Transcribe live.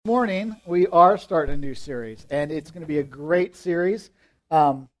morning, we are starting a new series, and it's going to be a great series.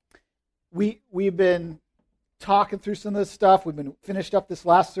 We've been talking through some of this stuff. We've been finished up this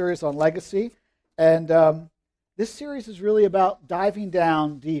last series on legacy, and this series is really about diving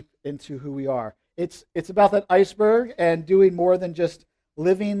down deep into who we are. It's about that iceberg and doing more than just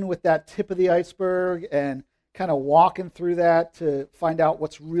living with that tip of the iceberg and kind of walking through that to find out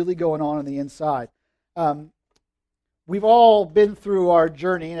what's really going on the inside. We've all been through our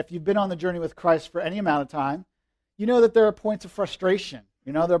journey, and if you've been on the journey with Christ for any amount of time, you know that there are points of frustration.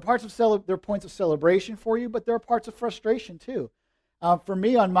 You know, there are points of celebration for you, but there are parts of frustration too. For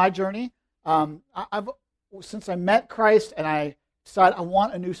me, on my journey, since I met Christ and I decided I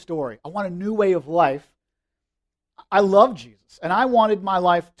want a new story, I want a new way of life, I love Jesus, and I wanted my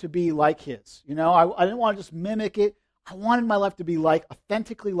life to be like His. You know, I didn't want to just mimic it. I wanted my life to be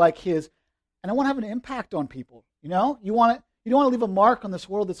authentically like His, and I want to have an impact on people. You know, you don't want to leave a mark on this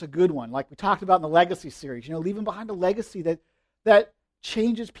world that's a good one, like we talked about in the legacy series. You know, leaving behind a legacy that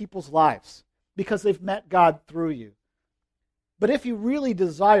changes people's lives because they've met God through you. But if you really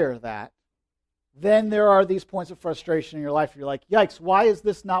desire that, then there are these points of frustration in your life. You're like, yikes, why is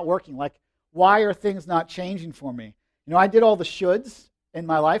this not working? Like, why are things not changing for me? You know, I did all the shoulds in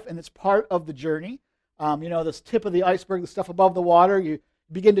my life, and it's part of the journey. You know, this tip of the iceberg, the stuff above the water, you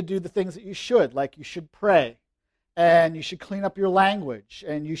begin to do the things that you should, like you should pray, and you should clean up your language,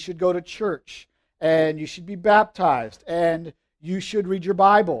 and you should go to church, and you should be baptized, and you should read your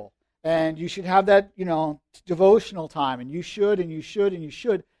Bible, and you should have that, you know, devotional time, and you should, and you should, and you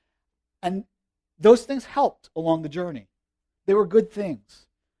should. And those things helped along the journey. They were good things.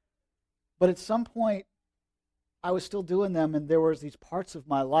 But at some point, I was still doing them, and there was these parts of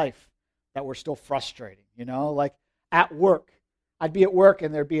my life that were still frustrating, you know, like at work. I'd be at work,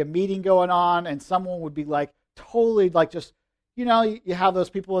 and there'd be a meeting going on, and someone would be like, totally like just, you know, you have those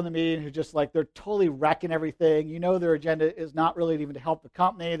people in the meeting who just like, they're totally wrecking everything. You know, their agenda is not really even to help the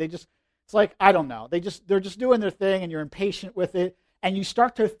company. It's like, I don't know. They're just doing their thing, and you're impatient with it. And you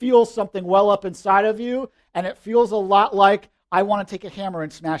start to feel something well up inside of you, and it feels a lot like, I want to take a hammer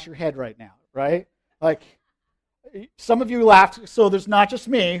and smash your head right now, right? Like, some of you laughed, so there's not just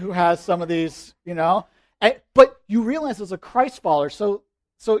me who has some of these, you know. But you realize as a Christ follower, so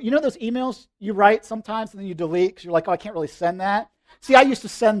you know those emails you write sometimes and then you delete because you're like, oh, I can't really send that? See, I used to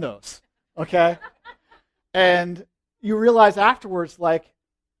send those, okay? And you realize afterwards, like,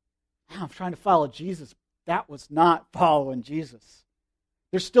 I'm trying to follow Jesus. That was not following Jesus.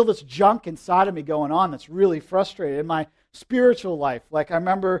 There's still this junk inside of me going on that's really frustrated. In my spiritual life, like I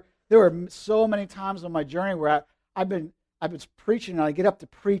remember there were so many times on my journey where I've been preaching, and I get up to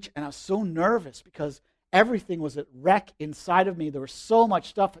preach, and I was so nervous because everything was at wreck inside of me. There was so much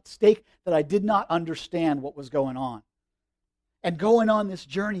stuff at stake that I did not understand what was going on. And going on this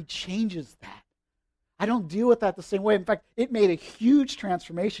journey changes that. I don't deal with that the same way. In fact, it made a huge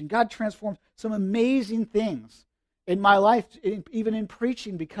transformation. God transformed some amazing things in my life, even in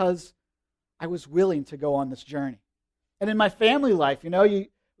preaching, because I was willing to go on this journey. And in my family life, you know,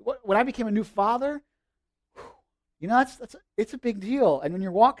 when I became a new father, you know, it's a big deal. And when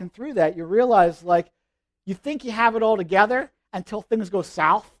you're walking through that, you realize, like, you think you have it all together until things go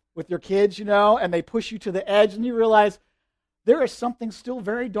south with your kids, you know, and they push you to the edge, and you realize there is something still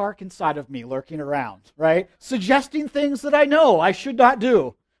very dark inside of me lurking around, right? Suggesting things that I know I should not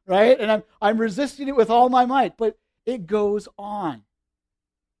do, right? And I'm resisting it with all my might, but it goes on.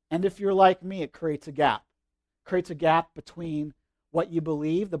 And if you're like me, it creates a gap. It creates a gap between what you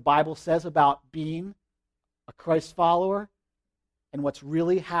believe the Bible says about being a Christ follower and what's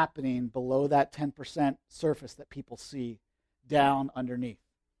really happening below that 10% surface that people see down underneath.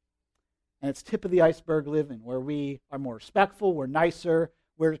 And it's tip of the iceberg living, where we are more respectful, we're nicer,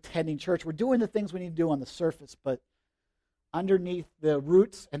 we're attending church, we're doing the things we need to do on the surface, but underneath the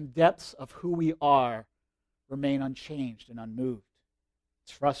roots and depths of who we are remain unchanged and unmoved.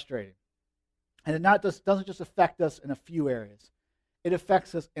 It's frustrating. And it doesn't just affect us in a few areas. It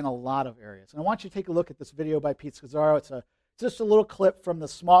affects us in a lot of areas. And I want you to take a look at this video by Pete Scazzaro. It's just a little clip from the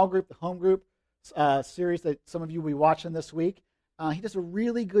small group, the home group series that some of you will be watching this week. He does a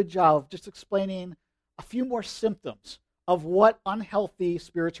really good job of just explaining a few more symptoms of what unhealthy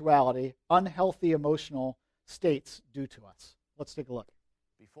spirituality, unhealthy emotional states do to us. Let's take a look.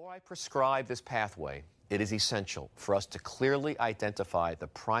 Before I prescribe this pathway, it is essential for us to clearly identify the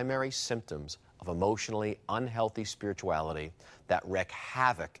primary symptoms of emotionally unhealthy spirituality that wreak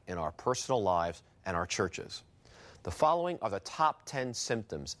havoc in our personal lives and our churches. The following are the top 10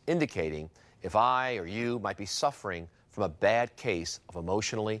 symptoms indicating if I or you might be suffering from a bad case of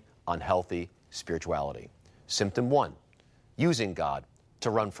emotionally unhealthy spirituality. Symptom 1, using God to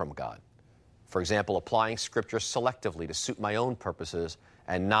run from God. For example, applying Scripture selectively to suit my own purposes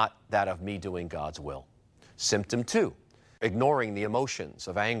and not that of me doing God's will. Symptom 2, ignoring the emotions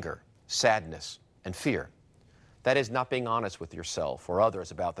of anger, sadness, and fear. That is, not being honest with yourself or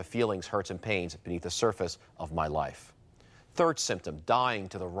others about the feelings, hurts, and pains beneath the surface of my life. Third symptom, dying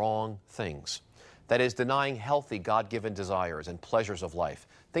to the wrong things. That is, denying healthy, God-given desires and pleasures of life,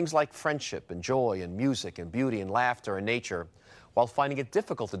 things like friendship and joy and music and beauty and laughter and nature, while finding it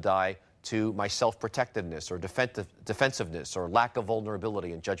difficult to die to my self-protectiveness or defensiveness or lack of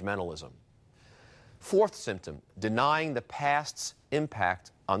vulnerability and judgmentalism. Fourth symptom, denying the past's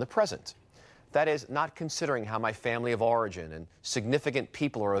impact on the present. That is, not considering how my family of origin and significant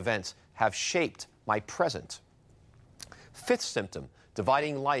people or events have shaped my present. Fifth symptom,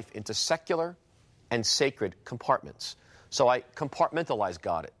 dividing life into secular and sacred compartments. So I compartmentalize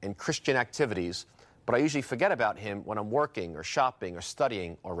God in Christian activities, but I usually forget about Him when I'm working or shopping or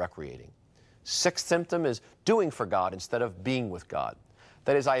studying or recreating. Sixth symptom is doing for God instead of being with God.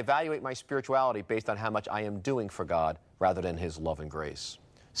 That is, I evaluate my spirituality based on how much I am doing for God rather than His love and grace.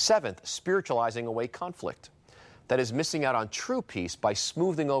 Seventh, spiritualizing away conflict. That is, missing out on true peace by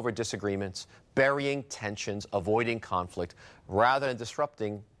smoothing over disagreements, burying tensions, avoiding conflict, rather than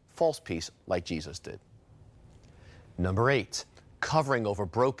disrupting false peace like Jesus did. Number 8, covering over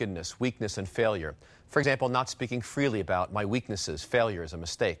brokenness, weakness, and failure. For example, not speaking freely about my weaknesses, failures, and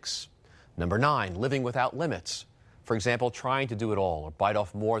mistakes. Number 9, living without limits. For example, trying to do it all or bite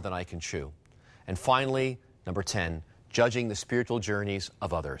off more than I can chew. And finally, number 10, judging the spiritual journeys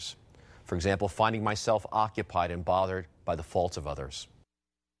of others. For example, finding myself occupied and bothered by the faults of others.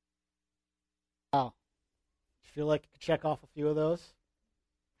 Wow. You feel like you could check off a few of those?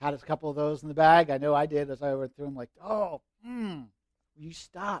 Had a couple of those in the bag. I know I did as I went through them. Like, will you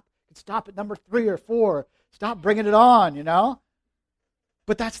stop? You could stop at number 3 or 4. Stop bringing it on, you know?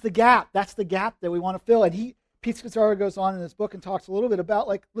 But that's the gap. That's the gap that we want to fill. And Pete Scazzaro goes on in his book and talks a little bit about,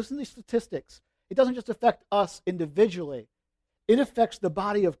 like, listen to these statistics. It doesn't just affect us individually. It affects the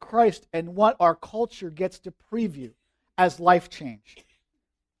body of Christ and what our culture gets to preview as life change.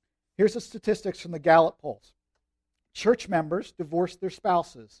 Here's the statistics from the Gallup polls. Church members divorce their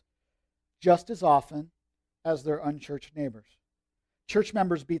spouses just as often as their unchurched neighbors. Church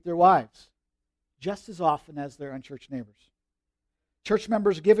members beat their wives just as often as their unchurched neighbors. Church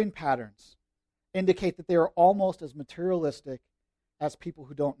members' giving patterns indicate that they are almost as materialistic as people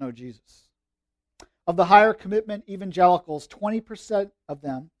who don't know Jesus. Of the higher commitment evangelicals, 20% of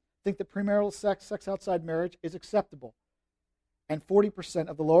them think that premarital sex outside marriage, is acceptable. And 40%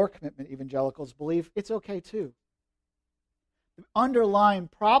 of the lower commitment evangelicals believe it's okay too. The underlying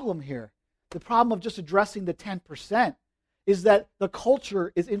problem here, the problem of just addressing the 10%, is that the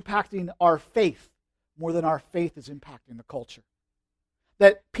culture is impacting our faith more than our faith is impacting the culture.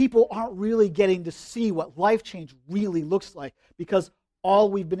 That people aren't really getting to see what life change really looks like because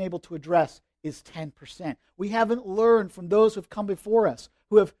all we've been able to address is 10%. We haven't learned from those who have come before us,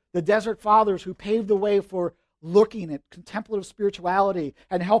 who have the Desert Fathers who paved the way for looking at contemplative spirituality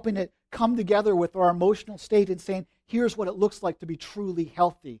and helping it come together with our emotional state and saying, here's what it looks like to be truly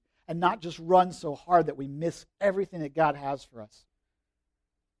healthy and not just run so hard that we miss everything that God has for us.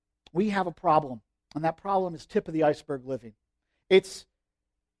 We have a problem, and that problem is tip of the iceberg living. It's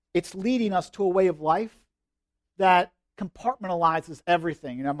leading us to a way of life that compartmentalizes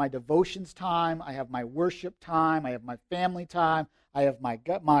everything. You know, my devotions time, I have my worship time, I have my family time, I have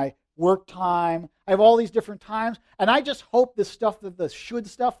my work time, I have all these different times, and I just hope this stuff, the should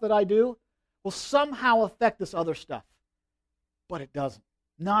stuff that I do, will somehow affect this other stuff. But it doesn't.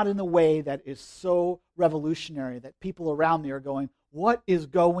 Not in a way that is so revolutionary that people around me are going, what is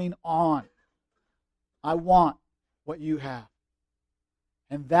going on? I want what you have.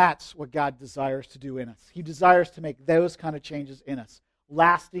 And that's what God desires to do in us. He desires to make those kind of changes in us.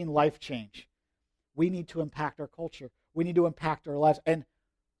 Lasting life change. We need to impact our culture. We need to impact our lives. And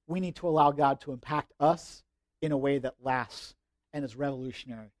we need to allow God to impact us in a way that lasts and is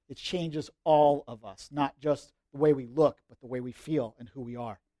revolutionary. It changes all of us, not just the way we look, but the way we feel and who we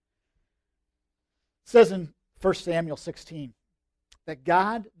are. It says in 1 Samuel 16 that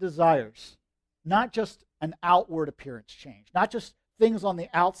God desires not just an outward appearance change, not just things on the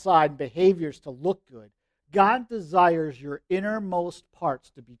outside, behaviors to look good. God desires your innermost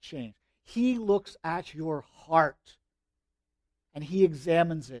parts to be changed. He looks at your heart and He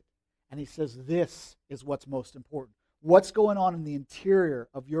examines it and He says, this is what's most important. What's going on in the interior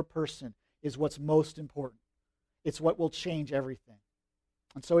of your person is what's most important. It's what will change everything.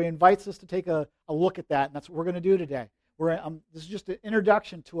 And so He invites us to take a look at that, and that's what we're going to do today. This is just an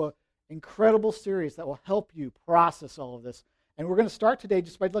introduction to an incredible series that will help you process all of this And we're going to start today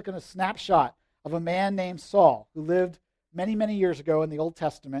just by looking at a snapshot of a man named Saul who lived many, many years ago in the Old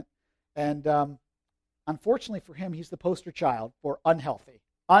Testament. And unfortunately for him, he's the poster child for unhealthy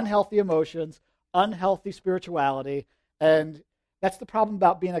emotions, unhealthy spirituality. And that's the problem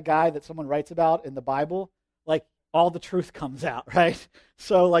about being a guy that someone writes about in the Bible. Like, all the truth comes out, right?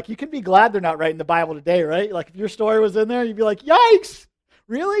 So, like, you can be glad they're not writing the Bible today, right? Like, if your story was in there, you'd be like, yikes!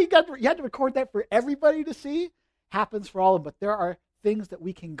 Really? You had to record that for everybody to see? Happens for all of them, but there are things that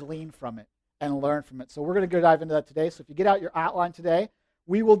we can glean from it and learn from it. So we're going to go dive into that today. So if you get out your outline today,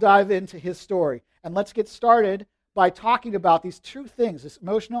 we will dive into his story. And let's get started by talking about these two things, this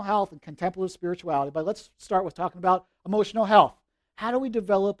emotional health and contemplative spirituality. But let's start with talking about emotional health. How do we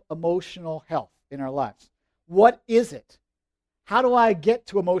develop emotional health in our lives? What is it? How do I get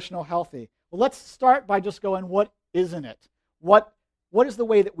to emotional healthy? Well, let's start by just going, what isn't it? What is the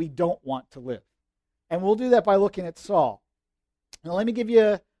way that we don't want to live? And we'll do that by looking at Saul. Now, let me give you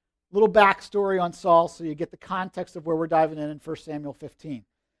a little backstory on Saul so you get the context of where we're diving in 1 Samuel 15.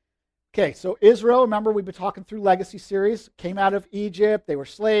 Okay, so Israel, remember we've been talking through Legacy series, came out of Egypt. They were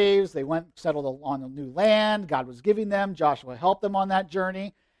slaves. They went settled on a new land. God was giving them. Joshua helped them on that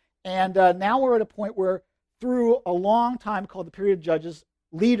journey. And now we're at a point where through a long time called the period of Judges,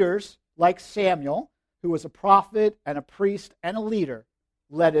 leaders like Samuel, who was a prophet and a priest and a leader,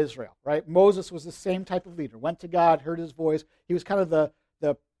 led Israel, right? Moses was the same type of leader. Went to God, heard his voice. He was kind of the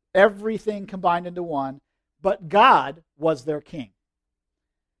everything combined into one. But God was their king.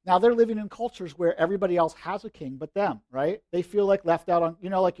 Now they're living in cultures where everybody else has a king but them, right? They feel like left out on,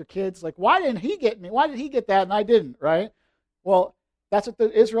 like your kids, like, why didn't he get me? Why did he get that and I didn't, right? Well, that's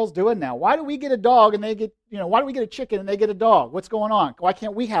what Israel's doing now. Why do we get a dog and they get, why do we get a chicken and they get a dog? What's going on? Why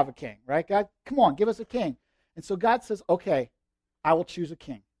can't we have a king, right? God, come on, give us a king. And so God says, okay, I will choose a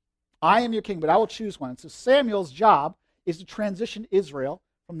king. I am your king, but I will choose one. And so Samuel's job is to transition Israel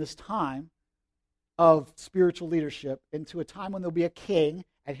from this time of spiritual leadership into a time when there'll be a king,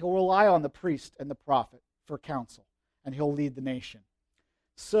 and he'll rely on the priest and the prophet for counsel, and he'll lead the nation.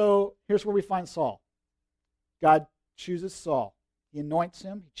 So here's where we find Saul. God chooses Saul. He anoints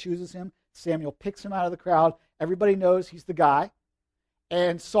him. He chooses him. Samuel picks him out of the crowd. Everybody knows he's the guy.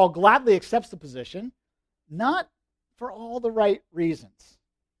 And Saul gladly accepts the position, not for all the right reasons,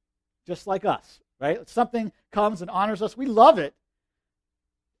 just like us, right? If something comes and honors us, we love it.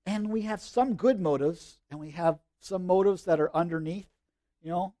 And we have some good motives, and we have some motives that are underneath,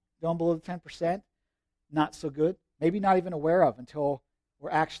 down below the 10%, not so good, maybe not even aware of until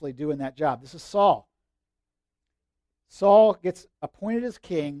we're actually doing that job. This is Saul. Saul gets appointed as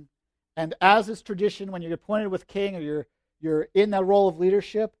king, and as is tradition, when you're appointed with king or you're in that role of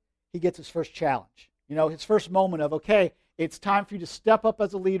leadership, he gets his first challenge. His first moment of, okay, it's time for you to step up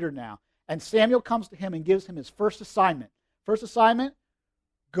as a leader now. And Samuel comes to him and gives him his first assignment. First assignment,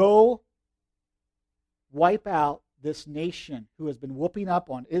 go wipe out this nation who has been whooping up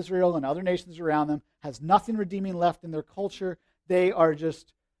on Israel and other nations around them, has nothing redeeming left in their culture. They've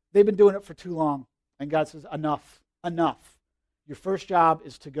been doing it for too long. And God says, enough. Your first job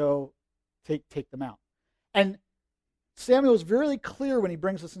is to go take them out. And Samuel is very clear when he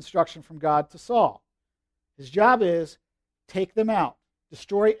brings this instruction from God to Saul. His job is take them out,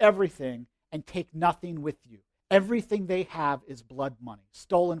 destroy everything, and take nothing with you. Everything they have is blood money,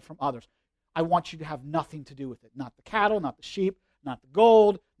 stolen from others. I want you to have nothing to do with it. Not the cattle, not the sheep, not the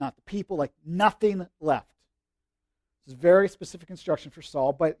gold, not the people, like nothing left. This is very specific instruction for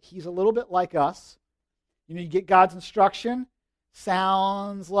Saul, but he's a little bit like us. You get God's instruction,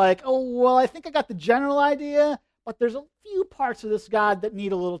 sounds like, oh, well, I think I got the general idea, but there's a few parts of this God that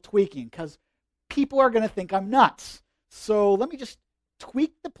need a little tweaking because people are going to think I'm nuts. So let me just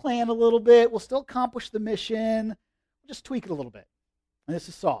tweak the plan a little bit. We'll still accomplish the mission. We'll just tweak it a little bit. And this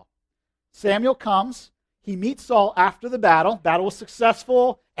is Saul. Samuel comes. He meets Saul after the battle. Battle was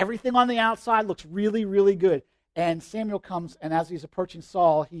successful. Everything on the outside looks really, really good. And Samuel comes, and as he's approaching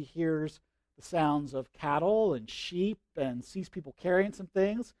Saul, he hears the sounds of cattle and sheep and sees people carrying some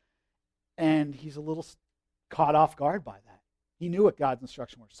things. And he's a little caught off guard by that. He knew what God's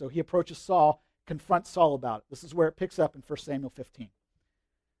instruction was. So he approaches Saul, confronts Saul about it. This is where it picks up in 1 Samuel 15.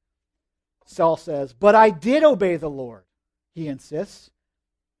 Saul says, but I did obey the Lord, he insists.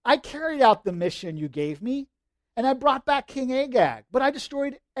 I carried out the mission you gave me, and I brought back King Agag, but I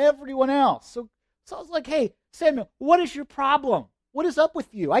destroyed everyone else. So Saul's like, hey, Samuel, what is your problem? What is up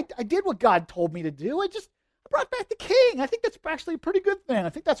with you? I did what God told me to do. I brought back the king. I think that's actually a pretty good thing. I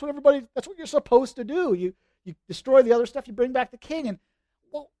think that's what you're supposed to do. You destroy the other stuff, you bring back the king. And,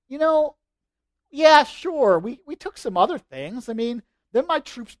 well, yeah, sure, we took some other things. I mean, then my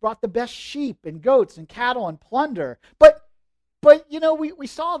troops brought the best sheep and goats and cattle and plunder. But But, we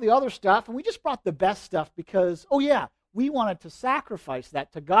saw the other stuff, and we just brought the best stuff because, oh yeah, we wanted to sacrifice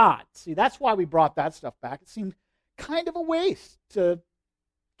that to God. See, that's why we brought that stuff back. It seemed kind of a waste to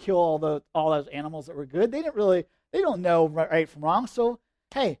kill all those animals that were good. They don't know right from wrong, so,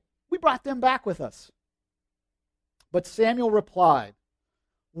 hey, we brought them back with us. But Samuel replied,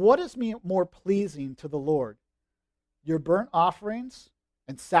 "What is more pleasing to the Lord, your burnt offerings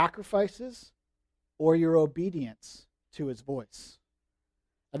and sacrifices, or your obedience to his voice?"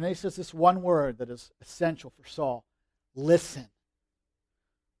 And then he says this one word that is essential for Saul: listen.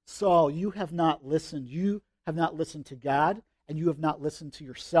 Saul, you have not listened. You have not listened to God, and you have not listened to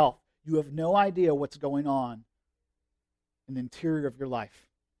yourself. You have no idea what's going on in the interior of your life.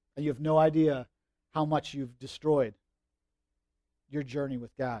 And you have no idea how much you've destroyed your journey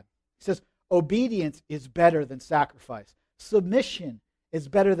with God. He says, obedience is better than sacrifice. Submission is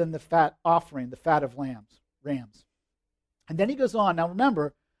better than the fat offering, the fat of rams. And then he goes on. Now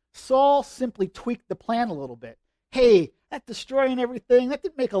remember, Saul simply tweaked the plan a little bit. Hey, that destroying everything, that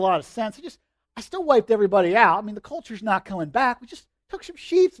didn't make a lot of sense. I still wiped everybody out. I mean, the culture's not coming back. We just took some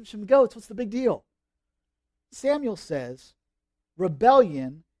sheep and some goats. What's the big deal? Samuel says,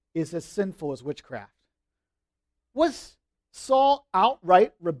 rebellion is as sinful as witchcraft. Was Saul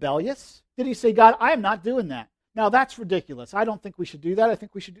outright rebellious? Did he say, God, I am not doing that? Now, that's ridiculous. I don't think we should do that. I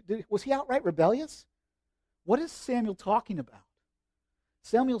think we should do. Was he outright rebellious? What is Samuel talking about?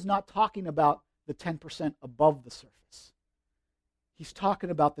 Samuel's not talking about the 10% above the surface. He's talking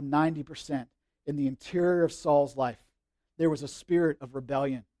about the 90% in the interior of Saul's life. There was a spirit of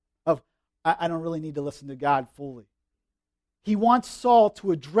rebellion, of, I don't really need to listen to God fully. He wants Saul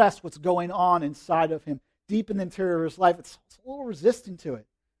to address what's going on inside of him, deep in the interior of his life. It's a little resistant to it.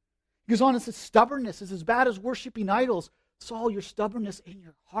 He goes on and says, stubbornness is as bad as worshiping idols. Saul, your stubbornness in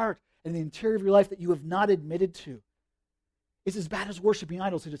your heart and the interior of your life that you have not admitted to is as bad as worshiping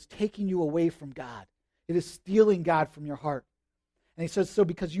idols. It is taking you away from God. It is stealing God from your heart. And he says, so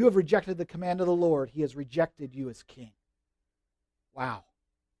because you have rejected the command of the Lord, he has rejected you as king. Wow.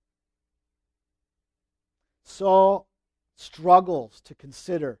 Saul struggles to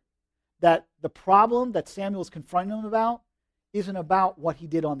consider that the problem that Samuel is confronting him about isn't about what he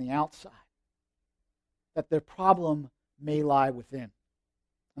did on the outside. That the problem may lie within.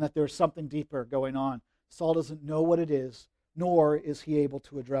 And that there's something deeper going on. Saul doesn't know what it is, nor is he able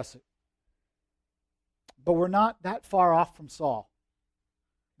to address it. But we're not that far off from Saul.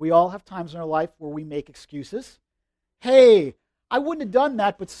 We all have times in our life where we make excuses. Hey, I wouldn't have done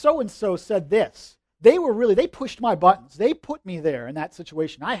that, but so-and-so said this. They pushed my buttons. They put me there in that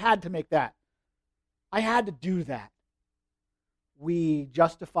situation. I had to make that. I had to do that. We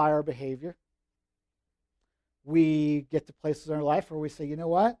justify our behavior. We get to places in our life where we say, you know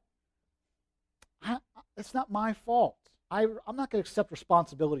what? It's not my fault. I'm not going to accept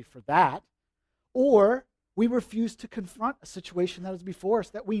responsibility for that. Or we refuse to confront a situation that is before us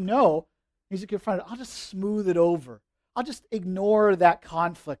that we know needs to be confronted. I'll just smooth it over. I'll just ignore that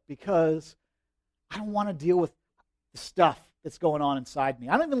conflict because I don't want to deal with the stuff that's going on inside me.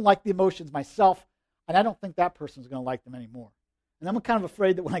 I don't even like the emotions myself, and I don't think that person's going to like them anymore. And I'm kind of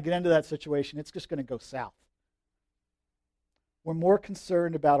afraid that when I get into that situation, it's just going to go south. We're more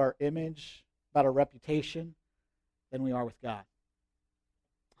concerned about our image, about our reputation, than we are with God.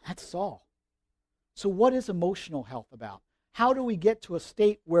 That's Saul. So what is emotional health about? How do we get to a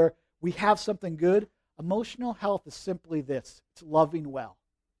state where we have something good? Emotional health is simply this. It's loving well.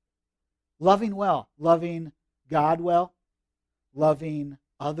 Loving well. Loving God well. Loving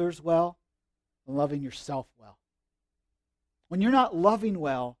others well. And loving yourself well. When you're not loving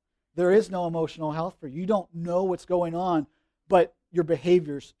well, there is no emotional health for you. You don't know what's going on, but your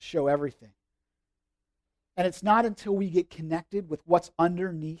behaviors show everything. And it's not until we get connected with what's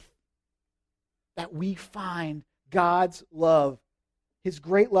underneath that we find God's love, His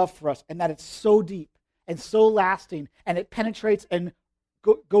great love for us, and that it's so deep and so lasting, and it penetrates and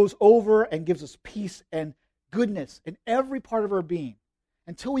goes over and gives us peace and goodness in every part of our being.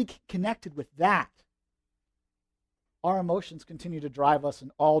 Until we get connected with that, our emotions continue to drive us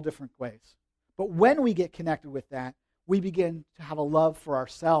in all different ways. But when we get connected with that, we begin to have a love for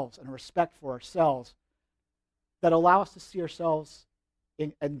ourselves and a respect for ourselves that allow us to see ourselves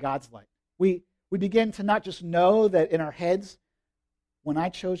in God's light. We begin to not just know that in our heads, when I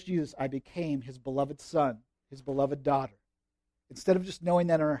chose Jesus, I became His beloved son, His beloved daughter. Instead of just knowing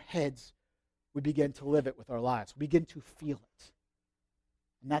that in our heads, we begin to live it with our lives. We begin to feel it.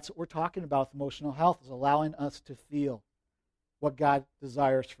 And that's what we're talking about with emotional health, is allowing us to feel what God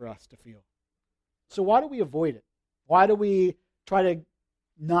desires for us to feel. So why do we avoid it? Why do we try to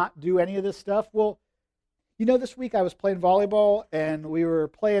not do any of this stuff? Well, This week I was playing volleyball, and we were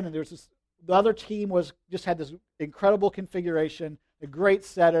playing, and the other team just had this incredible configuration, a great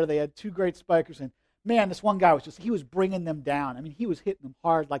setter. They had 2 great spikers, and man, this one guy he was bringing them down. I mean, he was hitting them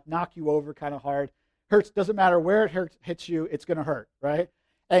hard, like knock you over kind of hard. Hurts, doesn't matter where it hits you, it's going to hurt, right?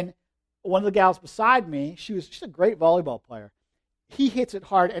 And one of the gals beside me, she's a great volleyball player. He hits it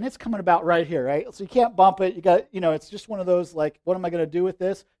hard, and it's coming about right here, right? So you can't bump it. You got, it's just one of those, like, what am I going to do with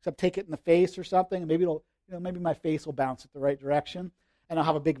this? Except take it in the face or something, and maybe maybe my face will bounce it the right direction, and I'll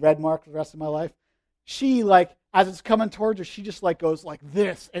have a big red mark for the rest of my life. She, as it's coming towards her, she just, goes like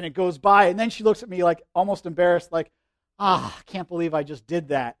this, and it goes by, and then she looks at me, almost embarrassed, I can't believe I just did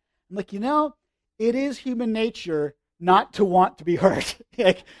that. I'm like, it is human nature not to want to be hurt.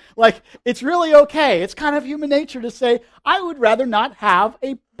 It's really okay. It's kind of human nature to say, I would rather not have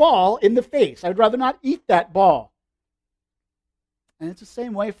a ball in the face. I would rather not eat that ball. And it's the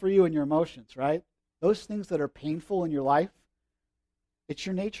same way for you and your emotions, right? Those things that are painful in your life, it's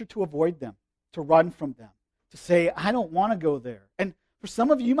your nature to avoid them, to run from them, to say, I don't want to go there. And for some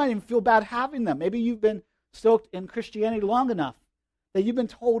of you, you might even feel bad having them. Maybe you've been stoked in Christianity long enough that you've been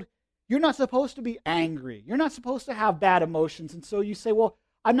told, you're not supposed to be angry. You're not supposed to have bad emotions. And so you say, well,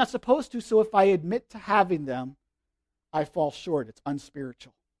 I'm not supposed to, so if I admit to having them, I fall short. It's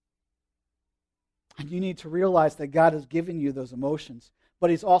unspiritual. And you need to realize that God has given you those emotions, but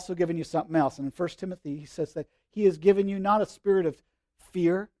he's also given you something else. And in 1 Timothy, he says that he has given you not a spirit of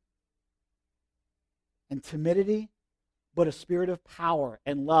fear and timidity, but a spirit of power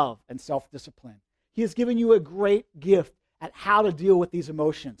and love and self-discipline. He has given you a great gift at how to deal with these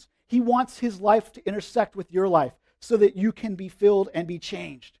emotions. He wants his life to intersect with your life so that you can be filled and be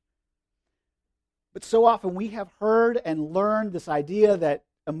changed. But so often we have heard and learned this idea that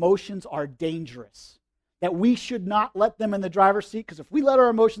emotions are dangerous, that we should not let them in the driver's seat, because if we let our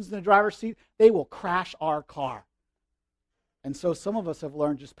emotions in the driver's seat, they will crash our car. And so some of us have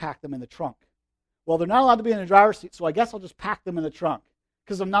learned just pack them in the trunk. Well, they're not allowed to be in the driver's seat, so I guess I'll just pack them in the trunk,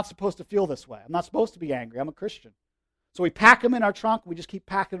 because I'm not supposed to feel this way. I'm not supposed to be angry. I'm a Christian. So we pack them in our trunk. We just keep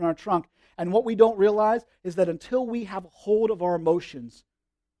packing in our trunk. And what we don't realize is that until we have a hold of our emotions,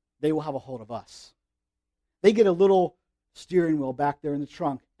 they will have a hold of us. They get a little steering wheel back there in the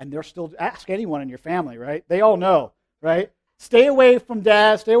trunk, and they're still, ask anyone in your family, right? They all know, right? Stay away from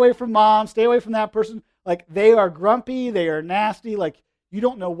dad, stay away from mom, stay away from that person. They are grumpy, they are nasty, you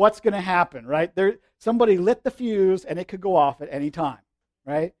don't know what's going to happen, right? Somebody lit the fuse, and it could go off at any time,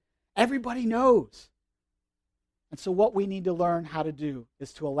 right? Everybody knows. And so what we need to learn how to do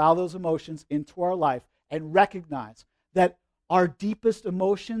is to allow those emotions into our life and recognize that our deepest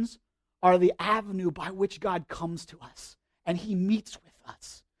emotions are the avenue by which God comes to us, and he meets with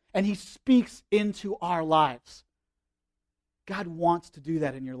us, and he speaks into our lives. God wants to do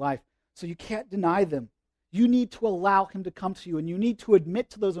that in your life, so you can't deny them. You need to allow him to come to you, and you need to admit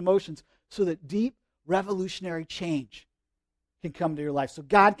to those emotions so that deep, revolutionary change can come to your life, so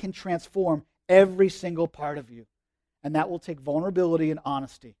God can transform every single part of you. And that will take vulnerability and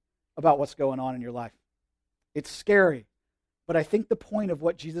honesty about what's going on in your life. It's scary, but I think the point of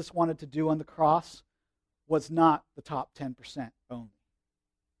what Jesus wanted to do on the cross was not the top 10% only.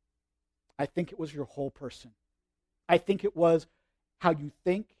 I think it was your whole person. I think it was how you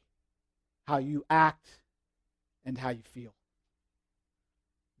think, how you act, and how you feel.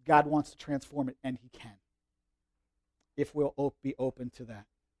 God wants to transform it, and he can, if we'll be open to that.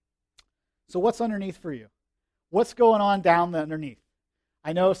 So what's underneath for you? What's going on down underneath?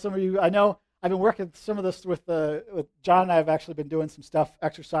 I know some of you, I've been working some of this with John and I have actually been doing some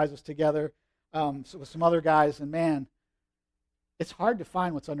exercises together with some other guys, and man, it's hard to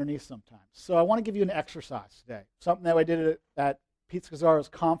find what's underneath sometimes. So I want to give you an exercise today, something that I did at Pete Scazzaro's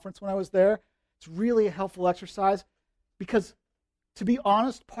conference when I was there. It's really a helpful exercise because, to be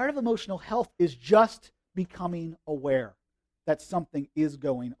honest, part of emotional health is just becoming aware that something is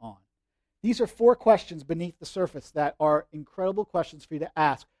going on. These are 4 questions beneath the surface that are incredible questions for you to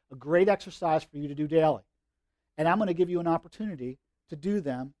ask, a great exercise for you to do daily. And I'm going to give you an opportunity to do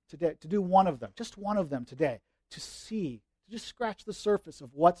them today, to do one of them, just one of them today, to just scratch the surface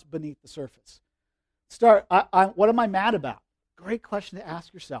of what's beneath the surface. What am I mad about? Great question to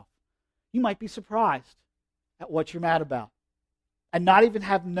ask yourself. You might be surprised at what you're mad about and not even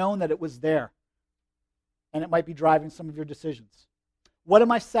have known that it was there. And it might be driving some of your decisions. What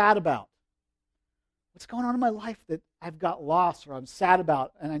am I sad about? What's going on in my life that I've got lost or I'm sad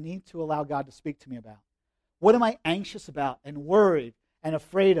about and I need to allow God to speak to me about? What am I anxious about and worried and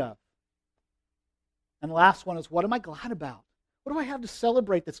afraid of? And the last one is, what am I glad about? What do I have to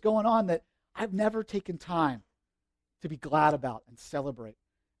celebrate that's going on that I've never taken time to be glad about and celebrate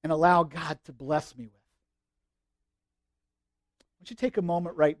and allow God to bless me with? don't you take a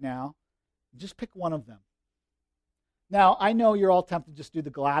moment right now and just pick one of them. Now, I know you're all tempted to just do the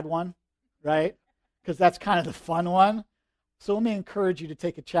glad one, right? Because that's kind of the fun one. So let me encourage you to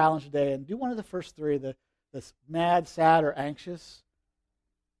take a challenge today and do one of the first three, the mad, sad, or anxious,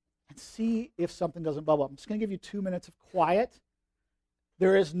 and see if something doesn't bubble up. I'm just going to give you 2 minutes of quiet.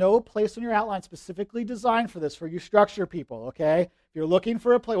 There is no place on your outline specifically designed for this, for you structure people, okay? If you're looking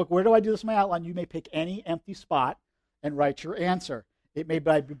for a place, like, where do I do this in my outline? You may pick any empty spot and write your answer. It may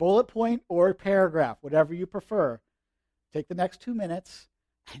be bullet point or paragraph, whatever you prefer. Take the next 2 minutes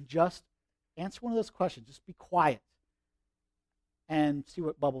and just answer one of those questions. Just be quiet and see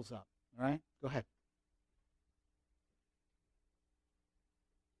what bubbles up, all right? Go ahead.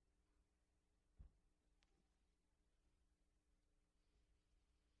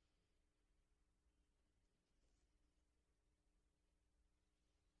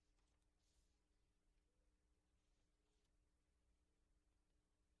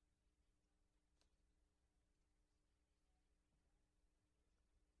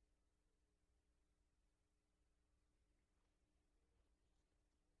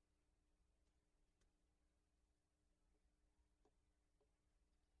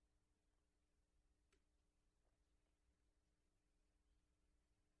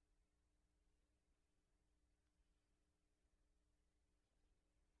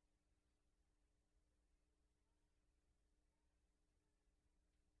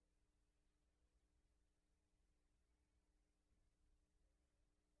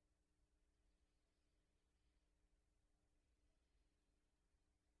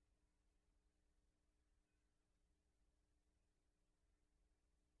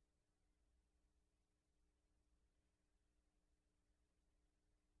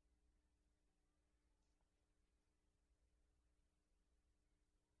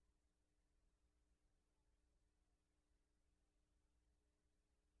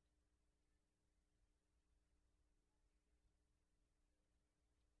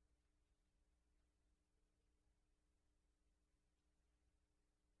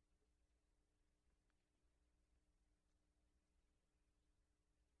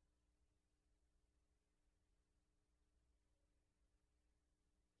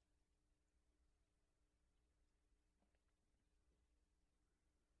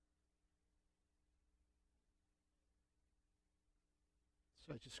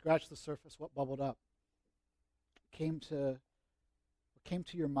 So as you scratch the surface, what bubbled up? What came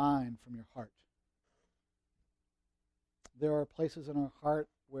to your mind from your heart? There are places in our heart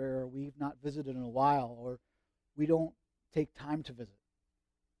where we've not visited in a while, or we don't take time to visit.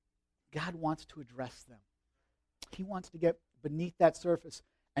 God wants to address them. He wants to get beneath that surface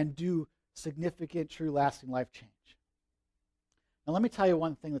and do significant, true, lasting life change. Now let me tell you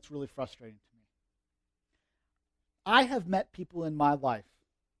one thing that's really frustrating to me. I have met people in my life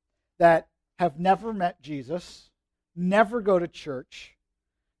that have never met Jesus, never go to church,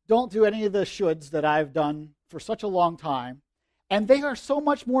 don't do any of the shoulds that I've done for such a long time, and they are so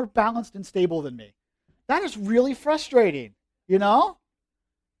much more balanced and stable than me. That is really frustrating, you know?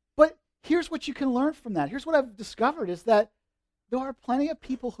 But here's what you can learn from that. Here's what I've discovered is that there are plenty of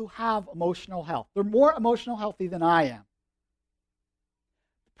people who have emotional health. They're more emotional healthy than I am.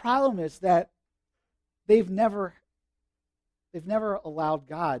 The problem is that they've never allowed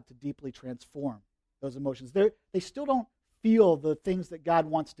God to deeply transform those emotions. They still don't feel the things that God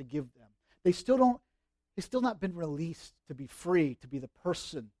wants to give them. They've still not been released to be free, to be the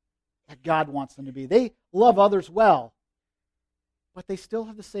person that God wants them to be. They love others well, but they still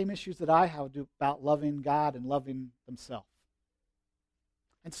have the same issues that I have about loving God and loving themselves.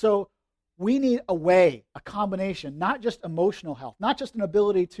 And so we need a combination, not just emotional health, not just an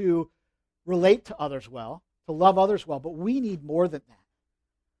ability to relate to others well, to love others well, but we need more than that.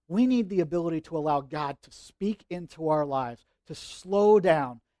 We need the ability to allow God to speak into our lives, to slow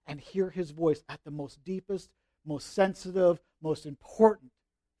down and hear his voice at the most deepest, most sensitive, most important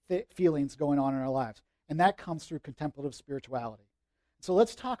feelings going on in our lives. And that comes through contemplative spirituality. So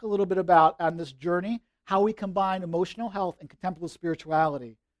let's talk a little bit about, on this journey, how we combine emotional health and contemplative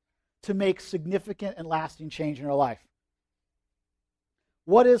spirituality to make significant and lasting change in our life.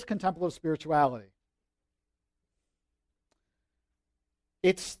 What is contemplative spirituality?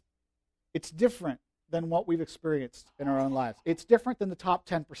 It's different than what we've experienced in our own lives. It's different than the top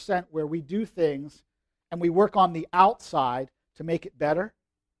 10% where we do things and we work on the outside to make it better.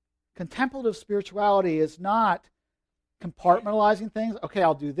 Contemplative spirituality is not compartmentalizing things. Okay,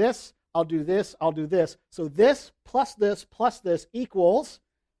 I'll do this, I'll do this, I'll do this. So this plus this equals,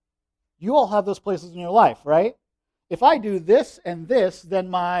 you all have those places in your life, right? If I do this and this, then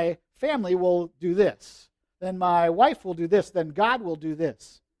my family will do this. then my wife will do this, then God will do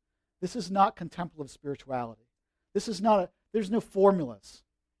this. This is not contemplative spirituality. There's no formulas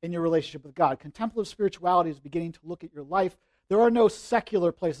in your relationship with God. Contemplative spirituality is beginning to look at your life. There are no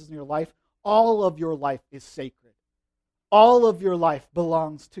secular places in your life. All of your life is sacred. All of your life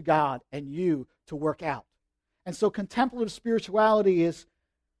belongs to God and you to work out. And so contemplative spirituality is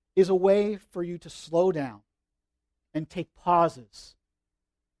a way for you to slow down and take pauses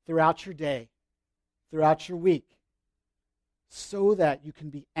throughout your day, throughout your week, so that you can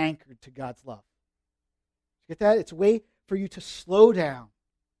be anchored to God's love. Get that? It's a way for you to slow down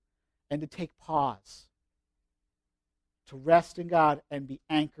and to take pause, to rest in God and be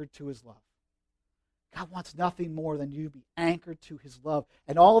anchored to His love. God wants nothing more than you to be anchored to His love.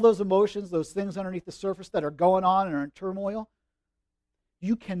 And all of those emotions, those things underneath the surface that are going on and are in turmoil,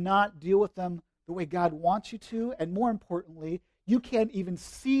 you cannot deal with them the way God wants you to. And more importantly, you can't even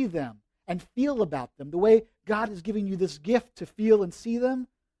see them and feel about them the way God is giving you this gift to feel and see them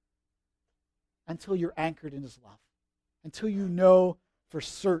until you're anchored in His love, until you know for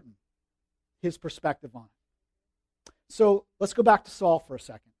certain His perspective on it. So let's go back to Saul for a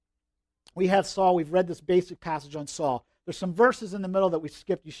second. We have Saul. We've read this basic passage on Saul. There's some verses in the middle that we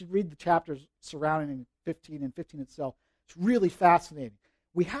skipped. You should read the chapters surrounding 15 and 15 itself. It's really fascinating.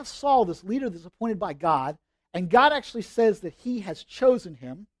 We have Saul, this leader that's appointed by God, and God actually says that He has chosen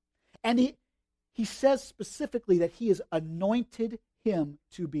him, and he says specifically that He has anointed him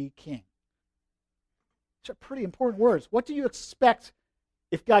to be king. Which are pretty important words. What do you expect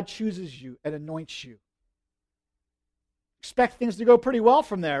if God chooses you and anoints you? Expect things to go pretty well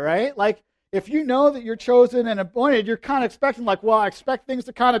from there, right? Like, if you know that you're chosen and appointed, you're kind of expecting, like, well, I expect things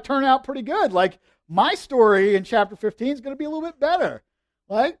to kind of turn out pretty good. Like, my story in chapter 15 is going to be a little bit better.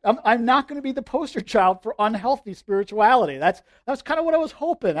 Right? I'm not going to be the poster child for unhealthy spirituality. That's kind of what I was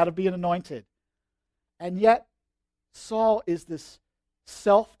hoping out of being anointed. And yet, Saul is this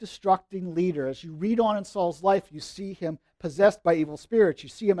self-destructing leader. As you read on in Saul's life, you see him possessed by evil spirits. You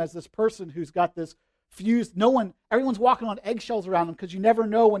see him as this person who's got this fused. Everyone's walking on eggshells around him because you never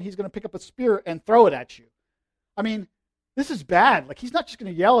know when he's going to pick up a spear and throw it at you. I mean, this is bad. Like, he's not just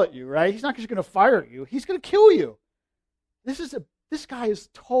going to yell at you, right? He's not just going to fire at you. He's going to kill you. This guy is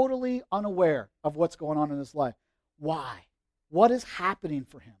totally unaware of what's going on in his life. Why? What is happening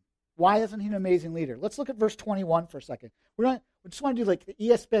for him? Why isn't he an amazing leader? Let's look at verse 21 for a second. We just want to do like the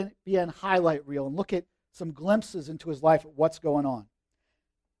ESPN highlight reel and look at some glimpses into his life of what's going on.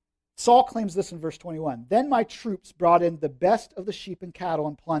 Saul claims this in verse 21. Then my troops brought in the best of the sheep and cattle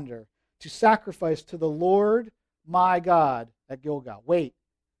and plunder to sacrifice to the Lord my God at Gilgal. Wait,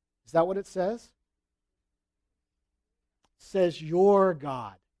 is that what it says? It says your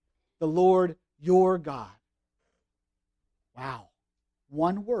God, the Lord your God. Wow.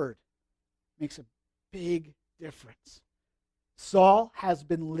 One word makes a big difference. Saul has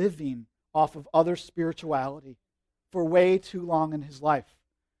been living off of other spirituality for way too long in his life.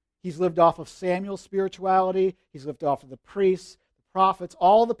 He's lived off of Samuel's spirituality. He's lived off of the priests, the prophets,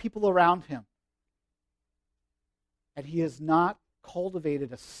 all the people around him. And he has not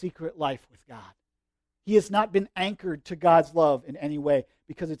cultivated a secret life with God. He has not been anchored to God's love in any way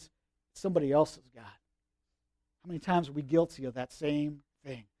because it's somebody else's God. How many times are we guilty of that same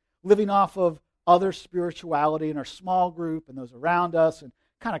thing? Living off of other spirituality in our small group and those around us and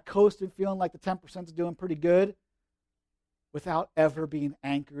kind of coasting, feeling like the 10% is doing pretty good without ever being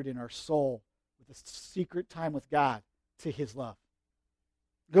anchored in our soul with a secret time with God to his love.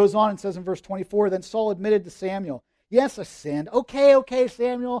 It goes on and says in verse 24, then Saul admitted to Samuel, yes, I sinned. Okay,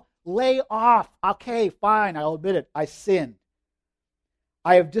 Samuel, lay off. Okay, fine, I'll admit it. I sinned.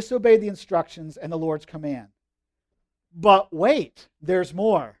 I have disobeyed the instructions and the Lord's command. But wait, there's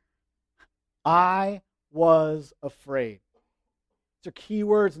more. I was afraid. These are key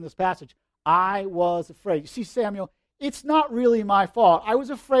words in this passage. I was afraid. You see, Samuel, it's not really my fault. I was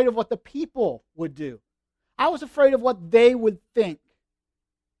afraid of what the people would do. I was afraid of what they would think.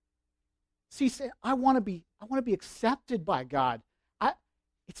 See, I want to be accepted by God.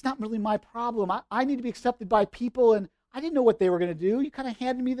 It's not really my problem. I need to be accepted by people, and I didn't know what they were going to do. You kind of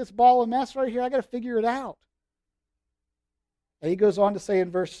handed me this ball of mess right here. I got to figure it out. And he goes on to say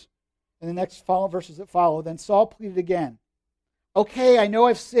in the next verses that follow, then Saul pleaded again. Okay, I know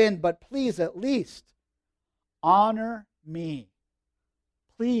I've sinned, but please at least honor me.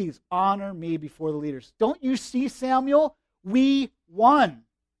 Please honor me before the leaders. Don't you see, Samuel? We won.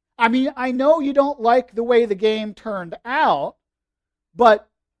 I mean, I know you don't like the way the game turned out, but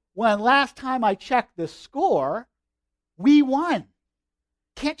when last time I checked the score, we won.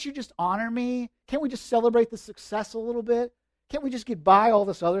 Can't you just honor me? Can't we just celebrate the success a little bit? Can't we just get by all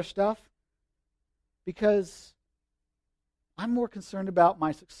this other stuff? Because I'm more concerned about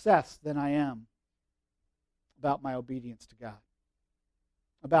my success than I am about my obedience to God,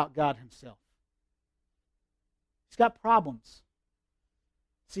 about God himself. He's got problems.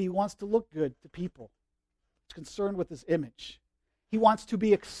 See, he wants to look good to people. He's concerned with his image. He wants to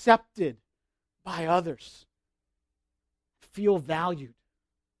be accepted by others, feel valued.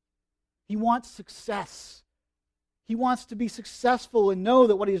 He wants success. He wants to be successful and know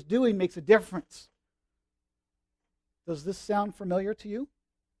that what he's doing makes a difference. Does this sound familiar to you?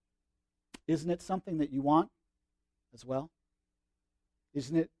 Isn't it something that you want as well?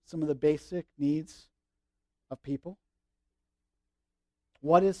 Isn't it some of the basic needs of people?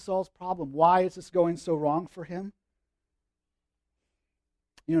 What is Saul's problem? Why is this going so wrong for him?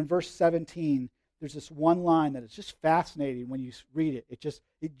 You know, in verse 17, there's this one line that is just fascinating when you read it.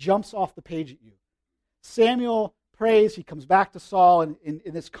 It jumps off the page at you. Samuel prays. He comes back to Saul in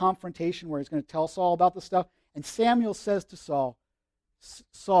this confrontation where he's going to tell Saul about this stuff. And Samuel says to Saul,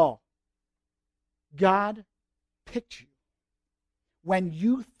 Saul, God picked you when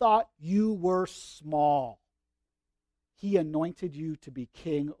you thought you were small. He anointed you to be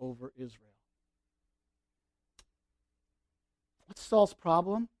king over Israel. What's Saul's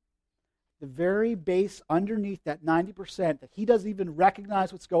problem? The very base underneath that 90% that he doesn't even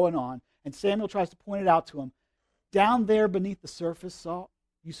recognize what's going on, and Samuel tries to point it out to him. Down there beneath the surface, Saul,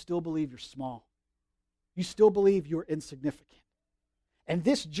 you still believe you're small. You still believe you're insignificant. And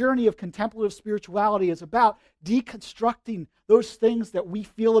this journey of contemplative spirituality is about deconstructing those things that we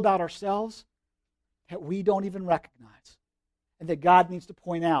feel about ourselves that we don't even recognize, and that God needs to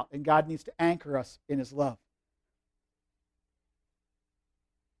point out, and God needs to anchor us in his love.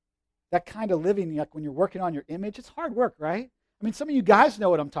 That kind of living, like when you're working on your image, it's hard work, right? I mean, some of you guys know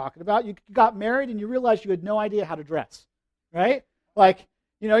what I'm talking about. You got married and you realized you had no idea how to dress, right? Like,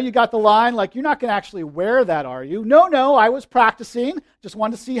 you know, you got the line, like, you're not going to actually wear that, are you? No, I was practicing. Just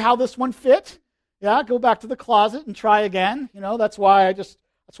wanted to see how this one fit. Yeah, go back to the closet and try again. You know, that's why I just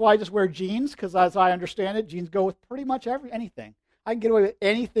wear jeans, because as I understand it, jeans go with pretty much anything. I can get away with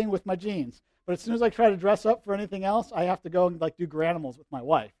anything with my jeans. But as soon as I try to dress up for anything else, I have to go and like do granimals with my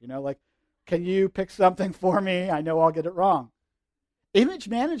wife. You know, like, can you pick something for me? I know I'll get it wrong. Image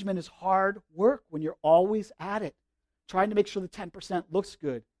management is hard work when you're always at it, trying to make sure the 10% looks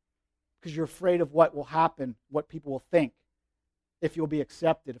good because you're afraid of what will happen, what people will think, if you'll be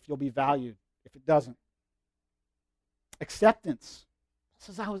accepted, if you'll be valued, if it doesn't. Acceptance.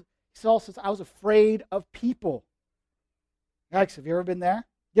 Saul says, I was afraid of people. Alex, have you ever been there?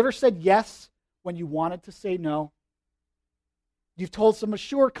 You ever said yes when you wanted to say no? You've told someone,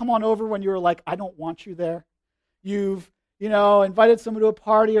 sure, come on over, when you were like, I don't want you there. You've, invited someone to a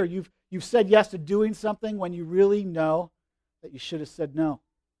party, or you've said yes to doing something when you really know that you should have said no.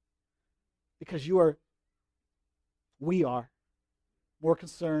 Because we are more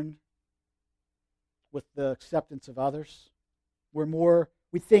concerned with the acceptance of others.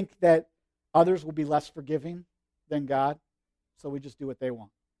 We think that others will be less forgiving than God, so we just do what they want.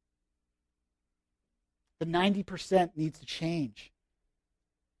 The 90% needs to change.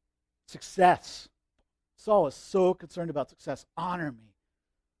 Success. Saul is so concerned about success. Honor me.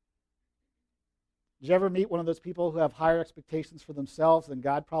 Did you ever meet one of those people who have higher expectations for themselves than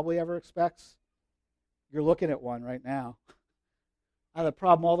God probably ever expects? You're looking at one right now. I have a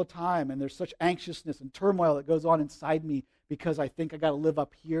problem all the time, and there's such anxiousness and turmoil that goes on inside me because I think I got to live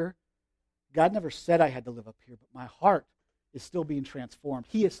up here. God never said I had to live up here, but my heart is still being transformed.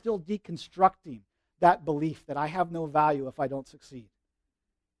 He is still deconstructing that belief that I have no value if I don't succeed.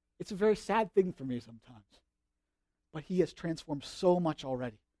 It's a very sad thing for me sometimes. But he has transformed so much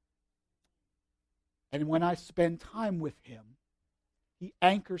already. And when I spend time with him, he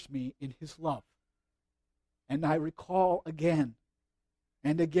anchors me in his love. And I recall again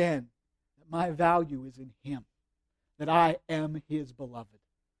and again that my value is in him, that I am his beloved.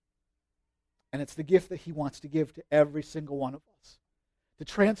 And it's the gift that he wants to give to every single one of us, to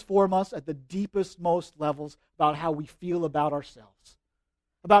transform us at the deepest, most levels about how we feel about ourselves,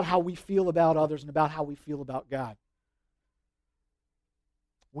 about how we feel about others, and about how we feel about God.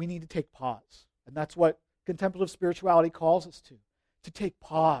 We need to take pause. And that's what contemplative spirituality calls us to take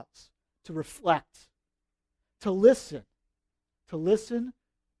pause, to reflect, to listen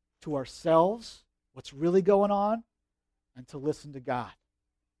to ourselves, what's really going on, and to listen to God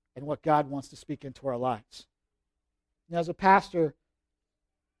and what God wants to speak into our lives. Now, as a pastor,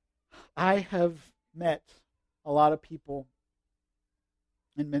 I have met a lot of people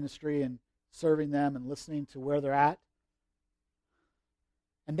in ministry and serving them and listening to where they're at.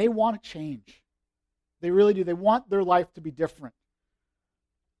 And they want to change. They really do. They want their life to be different.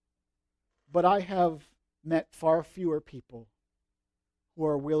 But I have met far fewer people who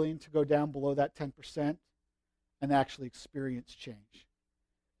are willing to go down below that 10% and actually experience change,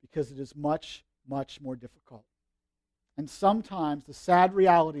 because it is much, much more difficult. And sometimes the sad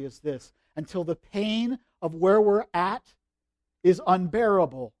reality is this: until the pain of where we're at is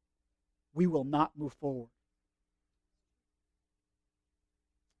unbearable, we will not move forward.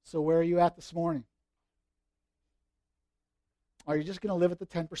 So where are you at this morning? Are you just going to live at the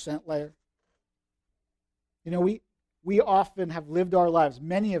 10% layer? You know, we often have lived our lives.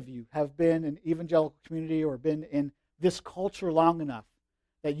 Many of you have been in evangelical community or been in this culture long enough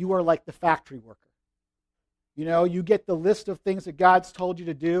that you are like the factory worker. You know, you get the list of things that God's told you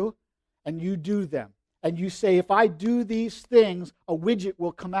to do, and you do them. And you say, if I do these things, a widget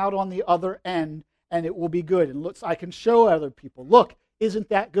will come out on the other end, and it will be good. And looks, I can show other people, look, isn't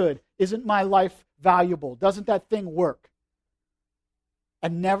that good? Isn't my life valuable? Doesn't that thing work?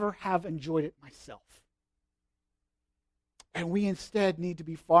 And never have enjoyed it myself. And we instead need to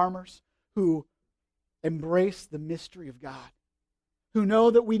be farmers who embrace the mystery of God, who know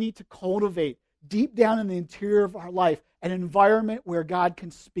that we need to cultivate deep down in the interior of our life an environment where God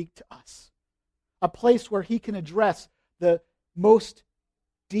can speak to us, a place where He can address the most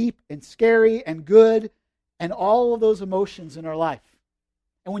deep and scary and good and all of those emotions in our life.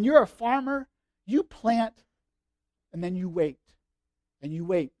 And when you're a farmer, you plant and then you wait, and you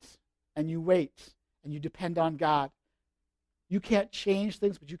wait, and you wait, and you depend on God. You can't change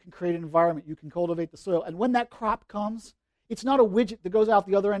things, but you can create an environment. You can cultivate the soil. And when that crop comes, it's not a widget that goes out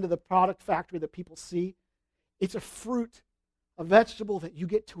the other end of the product factory that people see. It's a fruit, a vegetable that you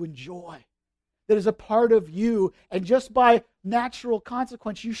get to enjoy, that is a part of you, and just by natural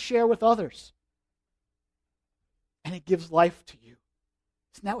consequence, you share with others. And it gives life to you.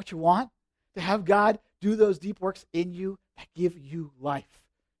 Isn't that what you want? To have God do those deep works in you that give you life,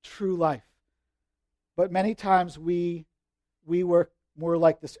 true life. But many times we work more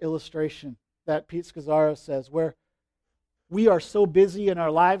like this illustration that Pete Scazzaro says, where we are so busy in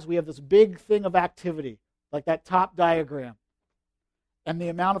our lives, we have this big thing of activity, like that top diagram. And the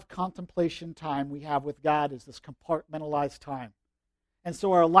amount of contemplation time we have with God is this compartmentalized time. And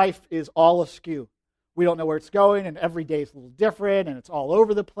so our life is all askew. We don't know where it's going, and every day is a little different, and it's all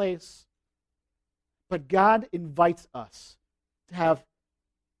over the place. But God invites us to have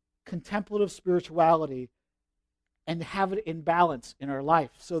contemplative spirituality and have it in balance in our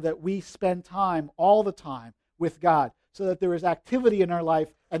life so that we spend time all the time with God, so that there is activity in our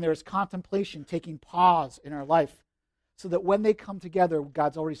life and there is contemplation taking pause in our life, so that when they come together,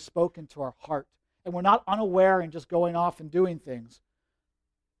 God's already spoken to our heart. And we're not unaware and just going off and doing things,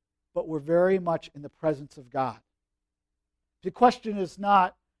 but we're very much in the presence of God. The question is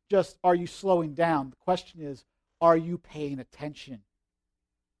not just, are you slowing down? The question is, are you paying attention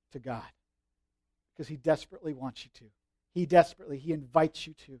to God? Because He desperately wants you to. He invites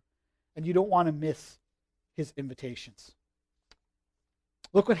you to. And you don't want to miss His invitations.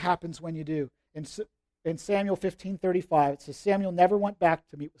 Look what happens when you do. In Samuel 15:35, it says, Samuel never went back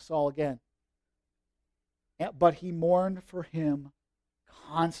to meet with Saul again, but he mourned for him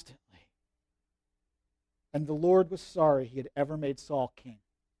constantly. And the Lord was sorry He had ever made Saul king.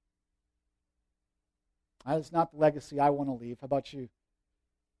 That is not the legacy I want to leave. How about you?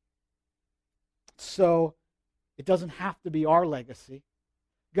 So, it doesn't have to be our legacy.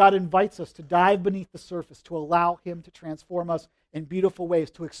 God invites us to dive beneath the surface, to allow Him to transform us in beautiful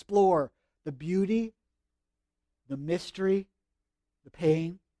ways, to explore the beauty, the mystery, the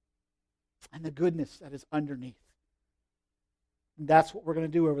pain, and the goodness that is underneath. And that's what we're going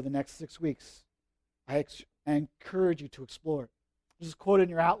to do over the next 6 weeks. I encourage you to explore it. There's a quote in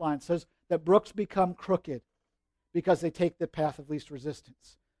your outline. It says that brooks become crooked because they take the path of least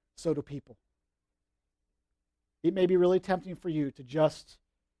resistance. So do people. It may be really tempting for you to just,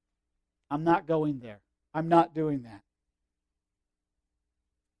 I'm not going there. I'm not doing that.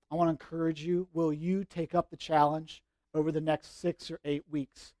 I want to encourage you, will you take up the challenge over the next 6 or 8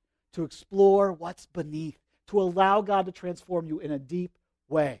 weeks to explore what's beneath, to allow God to transform you in a deep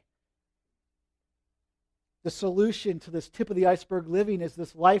way? The solution to this tip of the iceberg living is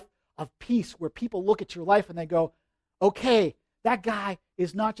this life of peace where people look at your life and they go, okay, that guy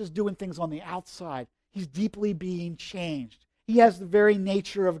is not just doing things on the outside. He's deeply being changed. He has the very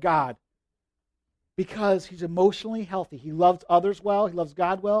nature of God because he's emotionally healthy. He loves others well. He loves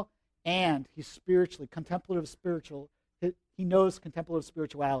God well. And he's spiritually, contemplative spiritual. He knows contemplative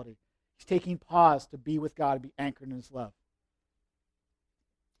spirituality. He's taking pause to be with God and be anchored in His love.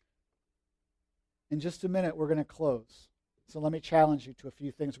 In just a minute, we're going to close. So let me challenge you to a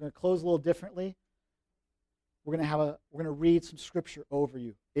few things. We're going to close a little differently. We're going to read some scripture over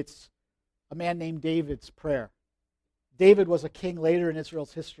you. It's a man named David's prayer. David was a king later in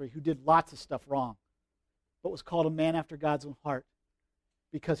Israel's history who did lots of stuff wrong, but was called a man after God's own heart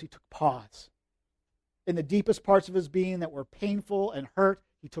because he took pause. In the deepest parts of his being that were painful and hurt,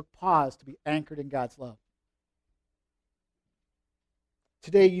 he took pause to be anchored in God's love.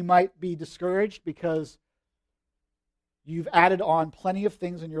 Today you might be discouraged because you've added on plenty of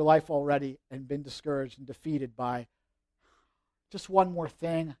things in your life already and been discouraged and defeated by just one more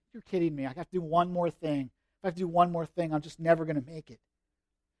thing. You're kidding me. I have to do one more thing. If I have to do one more thing, I'm just never going to make it.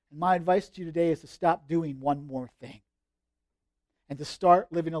 And my advice to you today is to stop doing one more thing and to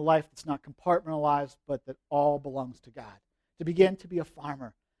start living a life that's not compartmentalized, but that all belongs to God. To begin to be a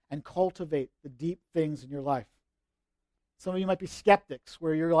farmer and cultivate the deep things in your life. Some of you might be skeptics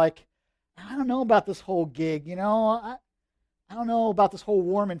where you're like, I don't know about this whole gig, I don't know about this whole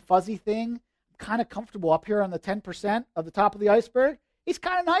warm and fuzzy thing. I'm kind of comfortable up here on the 10% of the top of the iceberg. It's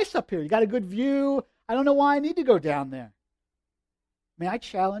kind of nice up here. You got a good view. I don't know why I need to go down there. May I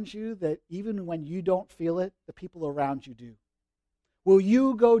challenge you that even when you don't feel it, the people around you do. Will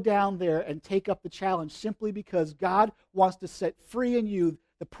you go down there and take up the challenge simply because God wants to set free in you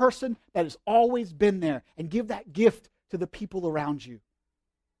the person that has always been there and give that gift to the people around you?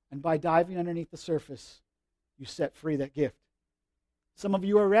 And by diving underneath the surface, you set free that gift. Some of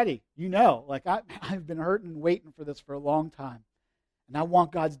you are ready. I've been hurting and waiting for this for a long time. And I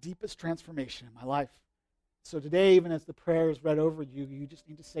want God's deepest transformation in my life. So today, even as the prayer is read over you, you just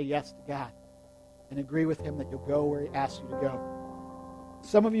need to say yes to God and agree with Him that you'll go where He asks you to go.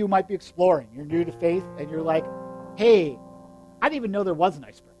 Some of you might be exploring. You're new to faith, and you're like, hey, I didn't even know there was an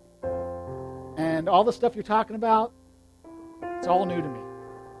iceberg. And all the stuff you're talking about, it's all new to me.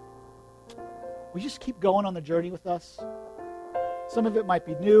 Will you just keep going on the journey with us? Some of it might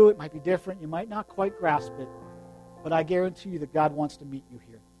be new, it might be different, you might not quite grasp it, but I guarantee you that God wants to meet you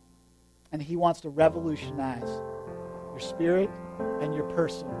here. And He wants to revolutionize your spirit and your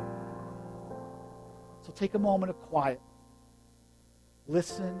person. So take a moment of quiet.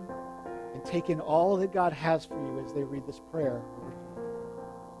 Listen and take in all that God has for you as they read this prayer over to you.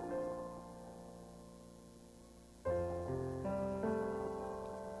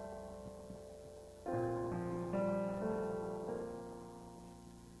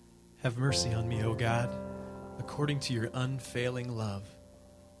 Have mercy on me, O God, according to your unfailing love.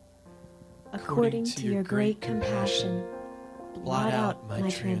 According to your great compassion, blot out my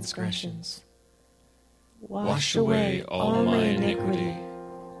transgressions. Wash away all my iniquity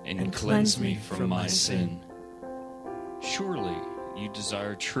and cleanse me from my sin. Surely you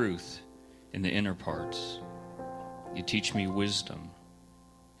desire truth in the inner parts. You teach me wisdom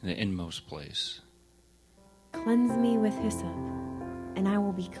in the inmost place. Cleanse me with hyssop, and I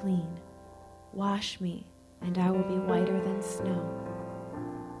will be clean. Wash me, and I will be whiter than snow.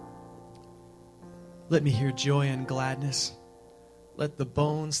 Let me hear joy and gladness. Let the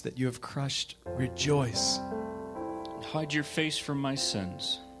bones that you have crushed rejoice. Hide your face from my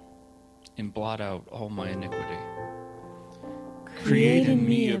sins and blot out all my iniquity. Create in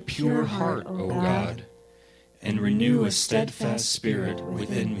me a pure heart, O God, and renew a steadfast spirit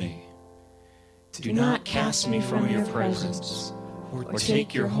within me. Do not cast me from your presence, or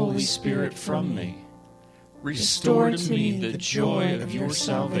take your Holy Spirit from me. Restore to me the joy of your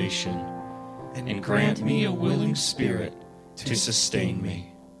salvation, and grant me a willing spirit to sustain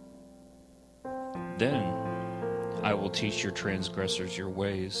me. Then I will teach your transgressors your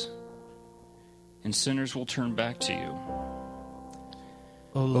ways, and sinners will turn back to you.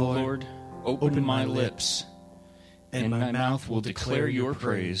 O Lord, open my lips, and my mouth will declare your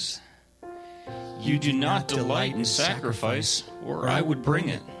praise. You do not delight in sacrifice, or I would bring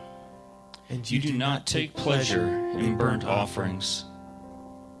it. And you do not take pleasure in burnt offerings.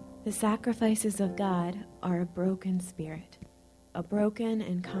 The sacrifices of God are a broken spirit, a broken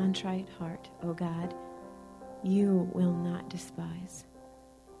and contrite heart, O God, you will not despise.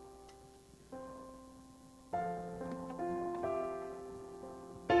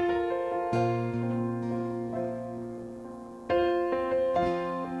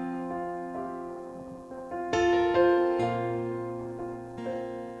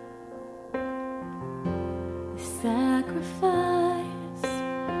 Sacrifice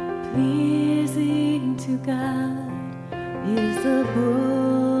pleasing to God is the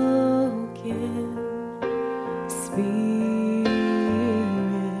broken spirit.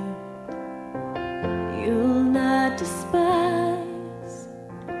 You'll not despise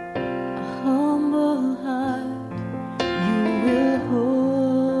a humble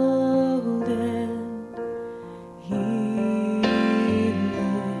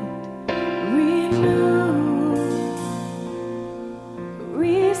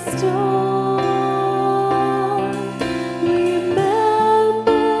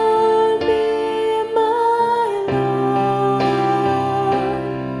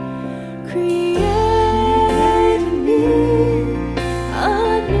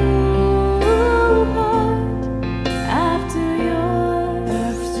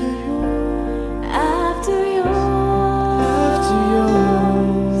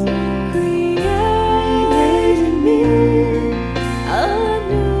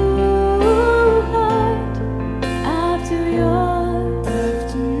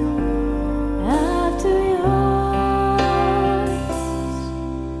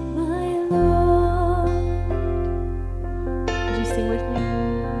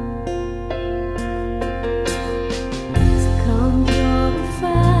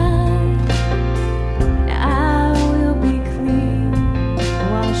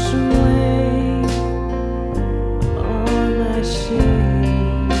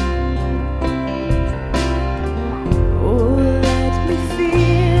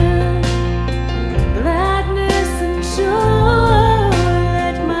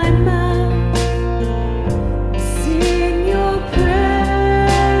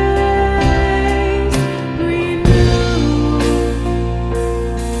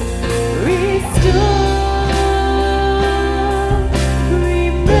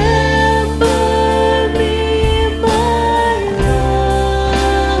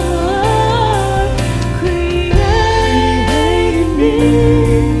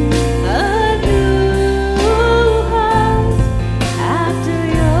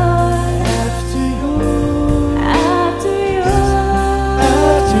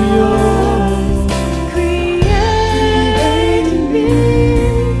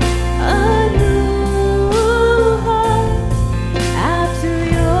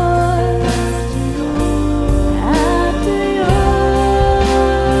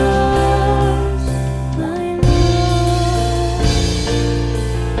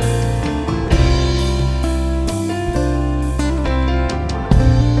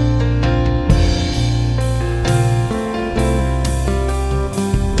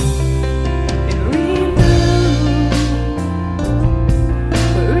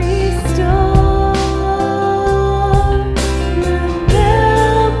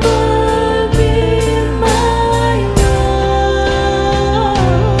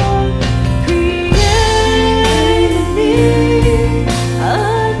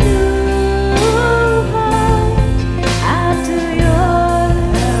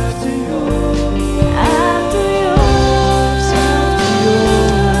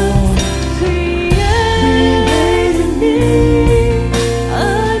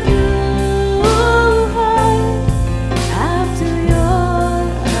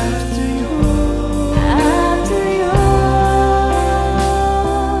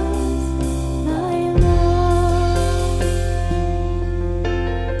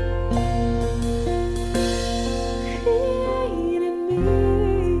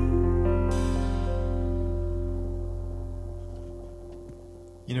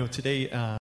You know, today